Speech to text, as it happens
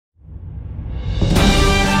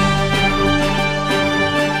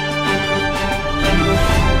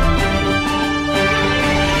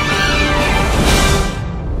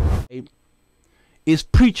is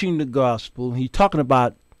preaching the gospel. He's talking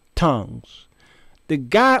about tongues. The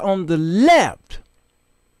guy on the left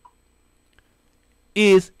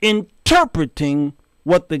is interpreting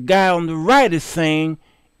what the guy on the right is saying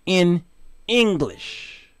in English.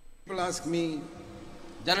 People ask me,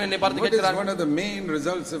 ஜனங்கள் பார்த்து what is கேட்கிறார்கள், one of the main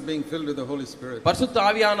results of being filled with the Holy Spirit? பரிசுத்த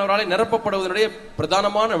ஆவியானவராலே நிரப்பப்படுவதனுடைய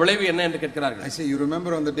பிரதானமான விளைவு என்ன என்று கேட்கிறார்கள். I say, you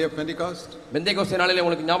remember on the day of Pentecost? Pentecost நாளிலே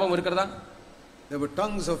உங்களுக்கு ஞாபகம் இருக்கிறதா? There were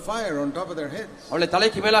tongues of fire on top of their heads. அவளை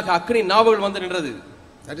தலைக்கு மேலாக அக்கினி நாவுகள் வந்து நின்றது.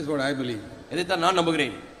 That is what I believe. இதைத்தான் நான்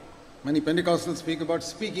நம்புகிறேன். Many Pentecostals speak about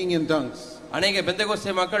speaking in tongues. அநேக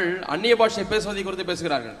பெந்தேகோஸ்தே மக்கள் அந்நிய பாஷை பேசுவதை குறித்து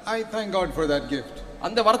பேசுகிறார்கள். I thank God for that gift.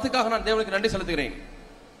 அந்த வரத்துக்காக நான் தேவனுக்கு நன்றி செலுத்துகிறேன்.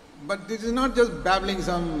 But this is not just babbling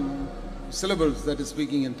some syllables that is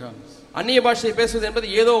speaking in tongues. அந்நிய பாஷை பேசுவது என்பது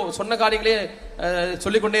ஏதோ சொன்ன காரியங்களே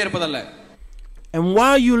சொல்லிக்கொண்டே இருப்பதல்ல. And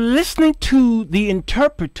while you're listening to the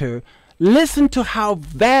interpreter, listen to how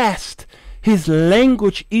vast his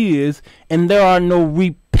language is, and there are no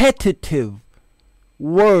repetitive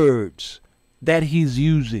words that he's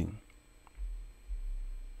using.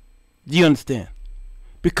 Do you understand?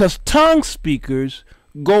 Because tongue speakers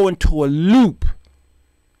go into a loop,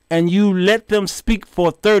 and you let them speak for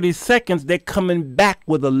 30 seconds, they're coming back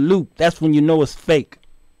with a loop. That's when you know it's fake.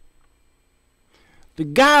 The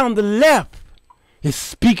guy on the left is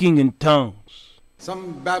speaking in tongues. Some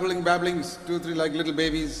babbling, 2, 3 like little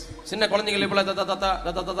babies. சின்ன குழந்தைகளை போல தத தத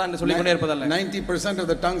தத தத என்று சொல்லிக்கொண்டே இருப்பதல்ல. 90% of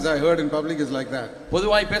the tongues I heard in public is like that.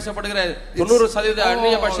 பொதுவாய் பேசப்படுகிற 90%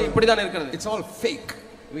 அந்நிய பாஷை இப்படி தான் இருக்கிறது. It's all fake.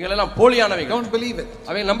 இவைகளெல்லாம் போலியானவைகள். Don't believe it.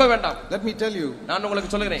 அவை நம்ப வேண்டாம். Let me tell you. நான்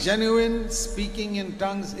உங்களுக்கு சொல்கிறேன். Genuine speaking in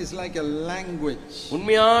tongues is like a language.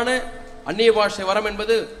 உண்மையான அந்நிய பாஷை வரம்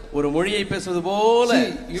என்பது ஒரு மொழியை பேசுவது போல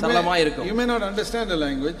சரளமாய் இருக்கும். You may not understand a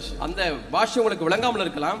language. அந்த பாஷை உங்களுக்கு விளங்காமல்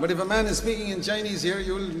இருக்கலாம். But if a man is speaking in Chinese here,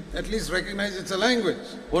 you will at least recognize it's a language.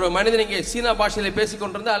 ஒரு மனிதன் இங்கே சீனா பாஷையில பேசிக்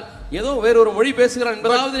கொண்டிருந்தால் ஏதோ வேற ஒரு மொழி பேசுகிறான்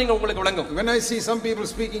என்பதாவது நீங்க உங்களுக்கு விளங்கும். When I see some people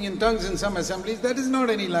speaking in tongues in some assemblies, that is not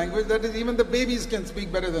any language. That is, even the babies can speak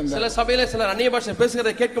better than that. சில சபையில சில அந்நிய பாஷை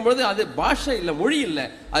பேசுகிறதை கேட்கும் பொழுது அது பாஷை இல்ல, மொழி இல்ல,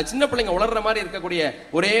 அது சின்ன பிள்ளைங்க உளறற மாதிரி இருக்கக்கூடிய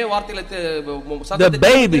ஒரே வார்த்தையில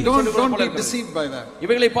baby. Don't be deceived by that.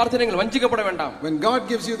 இவைகளை பார்த்து நீங்கள் வஞ்சிக்கப்பட வேண்டாம். When God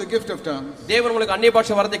gives you the gift of tongues, தேவன் உங்களுக்கு அந்நிய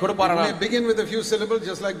பாஷை வரத்தை கொடுப்பாரானா, you may begin with a few syllables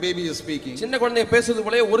just like baby is speaking. சின்ன குழந்தை பேசுவது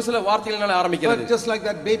போல ஒரு சில வார்த்தைகளால ஆரம்பிக்கிறது. But just like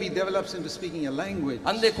that baby develops into speaking a language,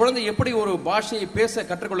 அந்த குழந்தை எப்படி ஒரு பாஷையை பேச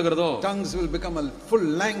கற்றுக்கொள்கிறதோ, tongues will become a full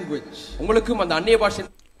language. உங்களுக்கும் அந்த அந்நிய பாஷை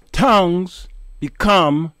tongues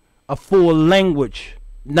become a full language,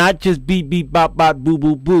 not just beep beep bop bop boo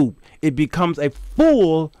boo boo. It becomes a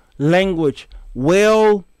full language, well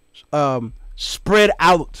spread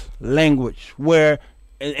out language, where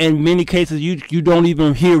in many cases you don't even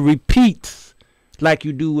hear repeats like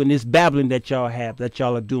you do in this babbling that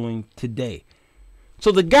y'all are doing today. So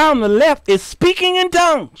the guy on the left is speaking in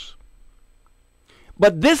tongues,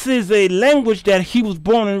 but this is a language that he was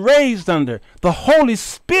born and raised under. The Holy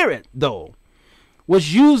Spirit, though,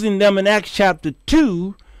 was using them in Acts chapter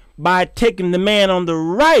 2 by taking the man on the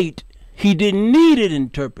right. He didn't need an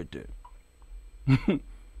interpreter.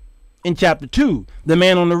 In chapter 2, the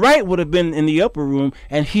man on the right would have been in the upper room,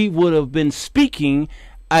 and he would have been speaking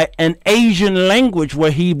an Asian language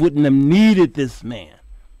where he wouldn't have needed this man.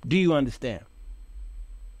 Do you understand?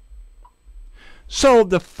 So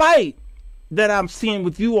the fight that I'm seeing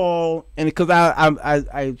with you all, and because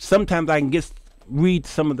I sometimes I can read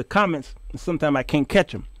some of the comments, and sometimes I can't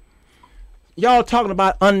catch them. Y'all talking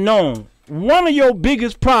about unknown. One of your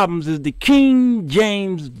biggest problems is the King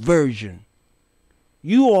James Version.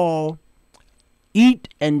 You all eat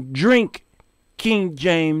and drink King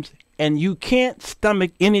James, and you can't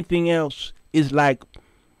stomach anything else. It's like,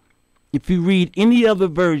 if you read any other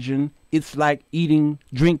version, it's like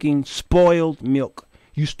drinking spoiled milk.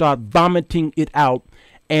 You start vomiting it out,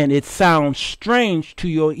 and it sounds strange to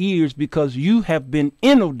your ears because you have been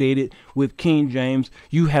inundated with King James.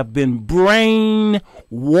 You have been brainwashed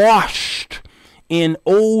in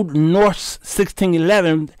Old Norse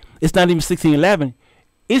 1611. It's not even 1611.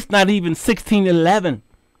 It's not even 1611.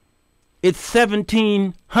 It's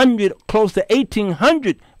 1700, close to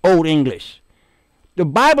 1800 Old English. The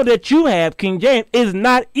Bible that you have, King James, is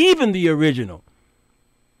not even the original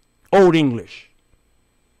Old English.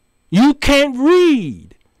 You can't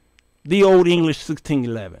read the Old English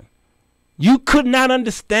 1611. You could not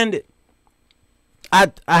understand it.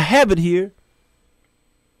 I have it here.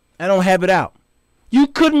 I don't have it out. You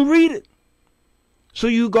couldn't read it. So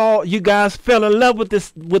you guys fell in love with the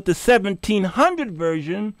 1700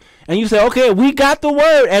 version, and you say, okay, we got the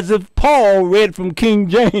word, as if Paul read from King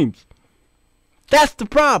James. That's the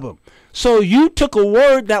problem. So you took a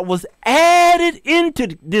word that was added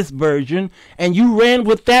into this version and you ran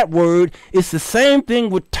with that word. It's the same thing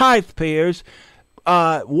with tithe payers.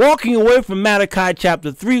 Walking away from Malachi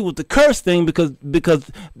chapter 3 with the curse thing because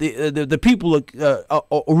the people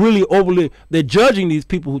are really overly, they're judging these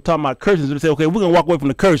people who talk about curses. They say, okay, we're gonna walk away from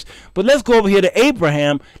the curse, but let's go over here to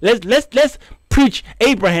Abraham. Let's preach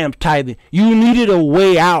Abraham tithing. You needed a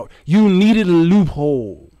way out. You needed a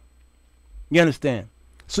loophole. You understand?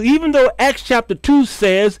 So even though Acts chapter 2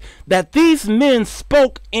 says that these men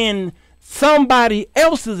spoke in somebody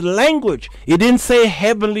else's language, it didn't say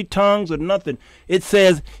heavenly tongues or nothing. It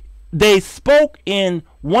says they spoke in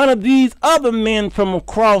one of these other men from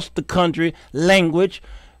across the country language.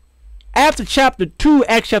 After chapter 2,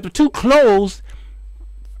 Acts chapter 2 closed,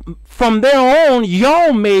 from there on,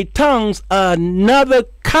 y'all made tongues another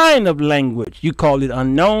kind of language. You called it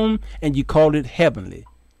unknown and you called it heavenly.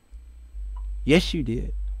 Yes, you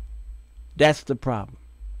did. That's the problem.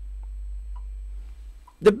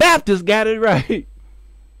 The Baptists got it right.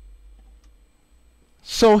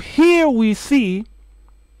 So here we see,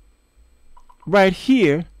 right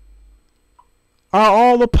here, are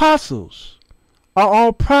all apostles, are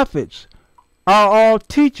all prophets, are all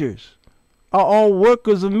teachers, are all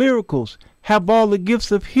workers of miracles, have all the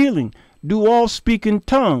gifts of healing, do all speak in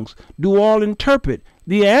tongues, do all interpret.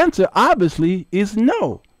 The answer obviously is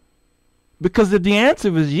no. Because if the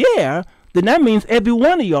answer is yeah, then that means every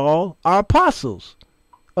one of y'all are apostles.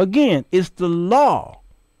 Again, it's the law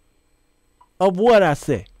of what I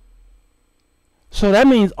say. So that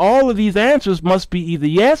means all of these answers must be either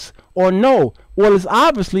yes or no. Well, it's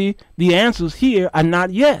obviously the answers here are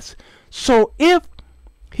not yes. So if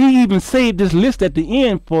he even saved this list at the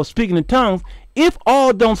end for speaking in tongues, if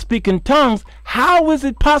all don't speak in tongues, how is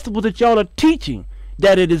it possible that y'all are teaching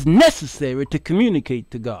that it is necessary to communicate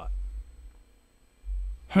to God?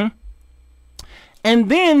 And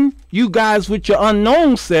then you guys with your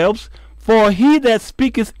unknown selves, for he that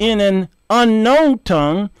speaketh in an unknown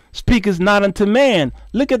tongue speaketh not unto man.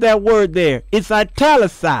 Look at that word there. It's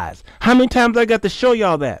italicized. How many times I got to show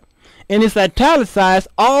y'all that? And it's italicized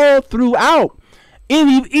all throughout.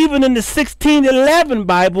 Even in the 1611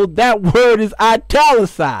 Bible, that word is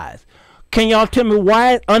italicized. Can y'all tell me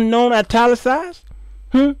why it's unknown italicized?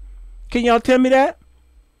 Can y'all tell me that?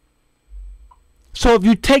 So if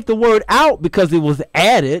you take the word out because it was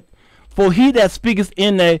added, for he that speaketh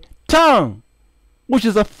in a tongue, which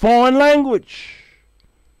is a foreign language.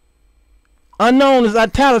 Unknown is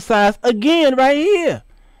italicized again right here.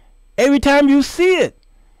 Every time you see it,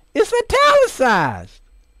 it's italicized.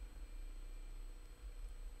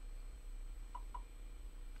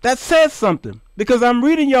 That says something, because I'm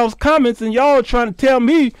reading y'all's comments and y'all are trying to tell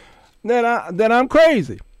me that I'm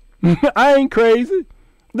crazy. I ain't crazy.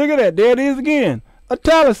 Look at that. There it is again.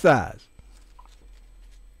 Italicized.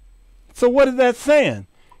 So what is that saying?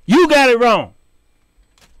 You got it wrong.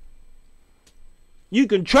 You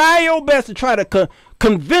can try your best to try to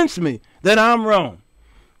convince me that I'm wrong.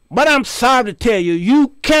 But I'm sorry to tell you,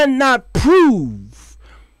 you cannot prove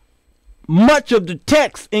much of the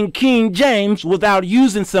text in King James without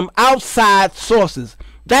using some outside sources.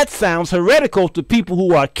 That sounds heretical to people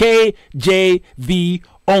who are KJV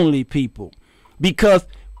only people. Because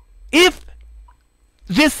if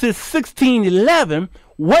this is 1611,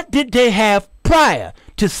 what did they have prior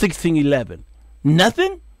to 1611?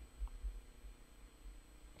 Nothing.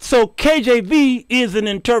 So KJV is an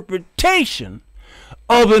interpretation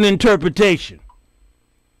of an interpretation.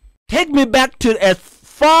 Take me back to as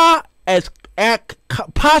far as I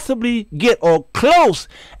possibly get, or close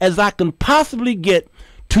as I can possibly get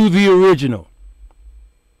to the original.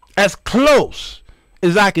 As close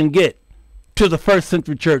as I can get to the first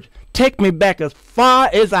century church. Take me back as far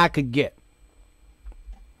as I could get.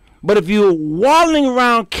 But if you're waddling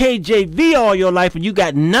around KJV all your life and you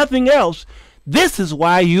got nothing else, this is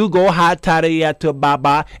why you go ha-ta-da-ya-ta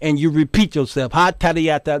baba and you repeat yourself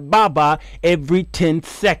ha-ta-da-ya-ta baba every 10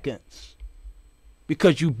 seconds.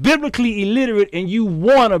 Because you biblically illiterate and you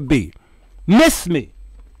want to be. Miss me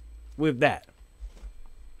with that.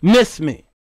 Miss me.